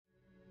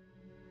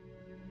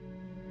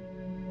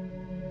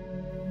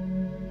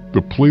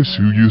The place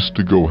you used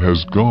to go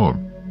has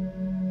gone.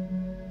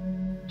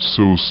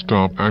 So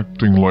stop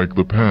acting like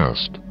the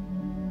past.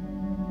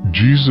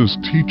 Jesus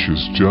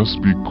teaches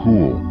just be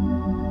cool.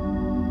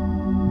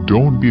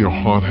 Don't be a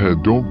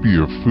hothead, don't be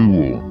a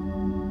fool.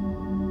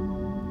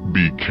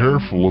 Be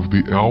careful of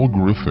the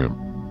algorithm.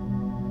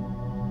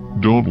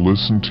 Don't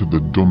listen to the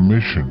dumb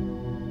mission.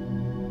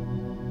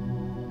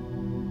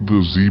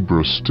 The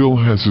zebra still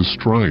has his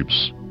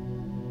stripes.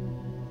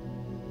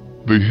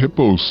 The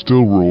hippo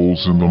still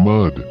rolls in the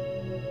mud.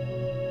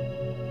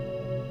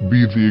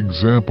 Be the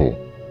example.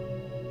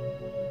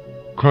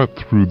 Cut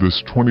through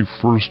this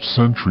 21st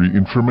century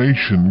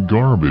information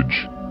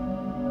garbage.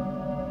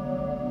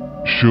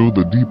 Show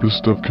the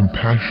deepest of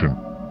compassion.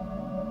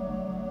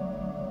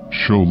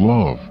 Show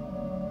love.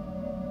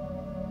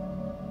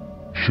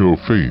 Show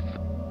faith.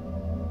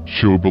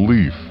 Show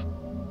belief.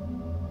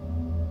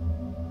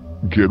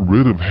 Get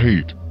rid of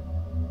hate.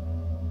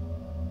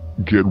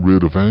 Get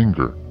rid of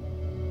anger.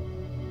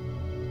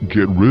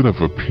 Get rid of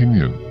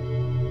opinion.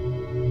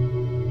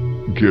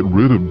 Get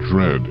rid of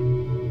dread.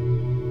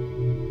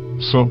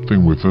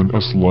 Something within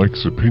us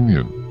likes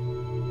opinion.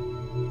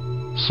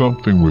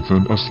 Something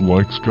within us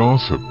likes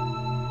gossip.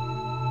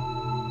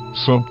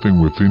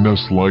 Something within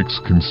us likes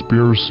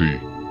conspiracy.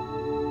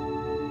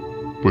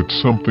 But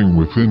something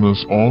within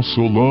us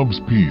also loves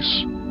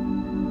peace.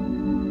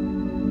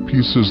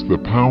 Peace is the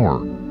power.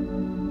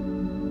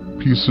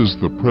 Peace is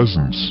the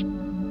presence.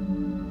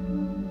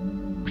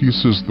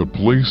 Peace is the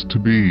place to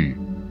be.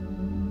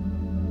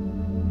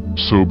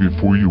 So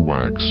before you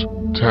wax,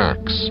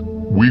 tax,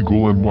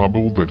 wiggle and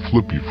wobble that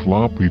flippy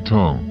floppy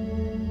tongue,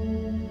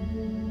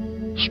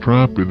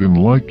 strap it in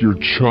like your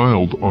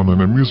child on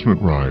an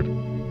amusement ride.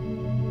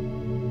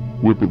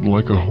 Whip it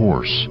like a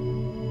horse.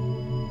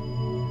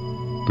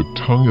 The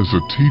tongue is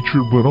a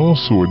teacher but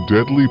also a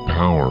deadly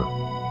power.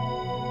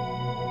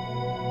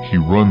 He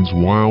runs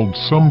wild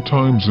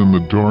sometimes in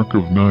the dark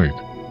of night.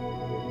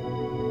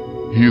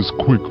 He is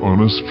quick on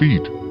his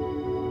feet.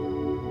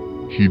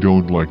 He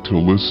don't like to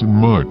listen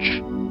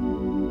much.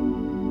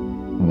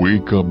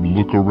 Wake up,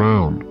 look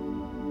around.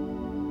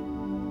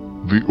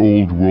 The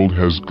old world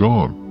has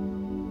gone.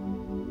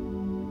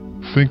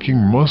 Thinking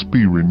must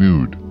be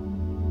renewed.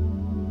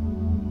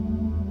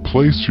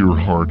 Place your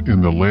heart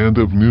in the land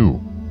of new.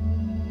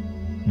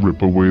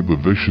 Rip away the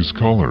vicious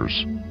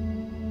colors.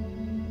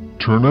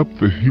 Turn up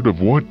the heat of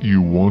what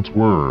you once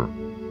were.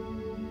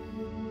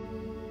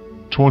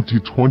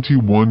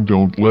 2021,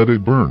 don't let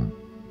it burn.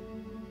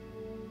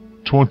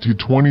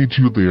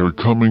 2022, they are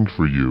coming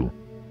for you.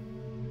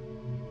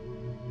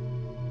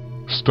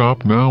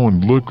 Stop now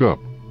and look up.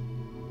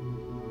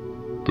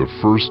 The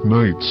first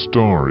night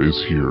star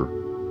is here.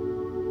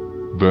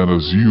 That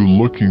is you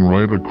looking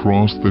right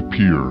across the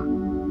pier,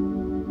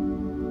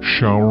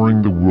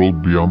 showering the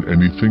world beyond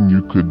anything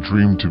you could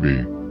dream to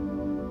be.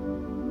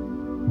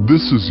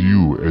 This is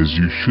you as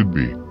you should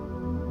be.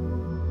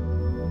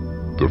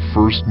 The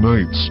first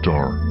night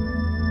star.